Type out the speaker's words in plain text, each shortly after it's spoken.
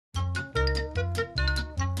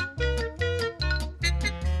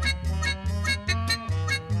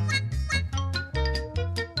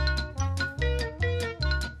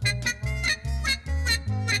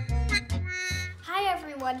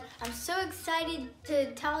excited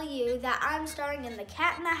to tell you that I'm starring in The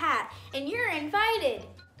Cat in the Hat, and you're invited.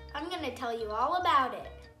 I'm gonna tell you all about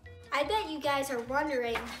it. I bet you guys are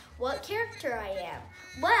wondering what character I am.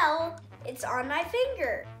 Well, it's on my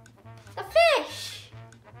finger. The fish.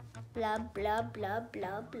 Blub, blub, blub,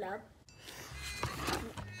 blub, blub.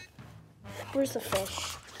 Where's the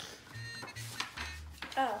fish?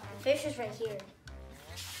 Oh, the fish is right here.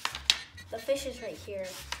 The fish is right here.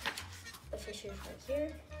 The fish is right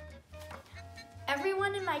here.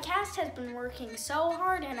 Everyone in my cast has been working so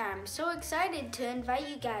hard, and I'm so excited to invite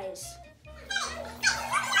you guys.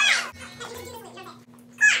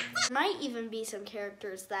 Might even be some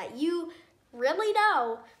characters that you really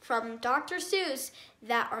know from Dr. Seuss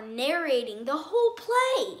that are narrating the whole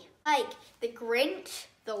play. Like the Grinch,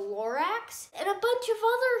 the Lorax, and a bunch of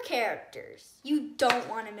other characters. You don't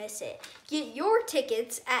want to miss it. Get your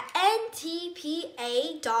tickets at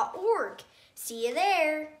ntpa.org. See you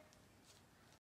there.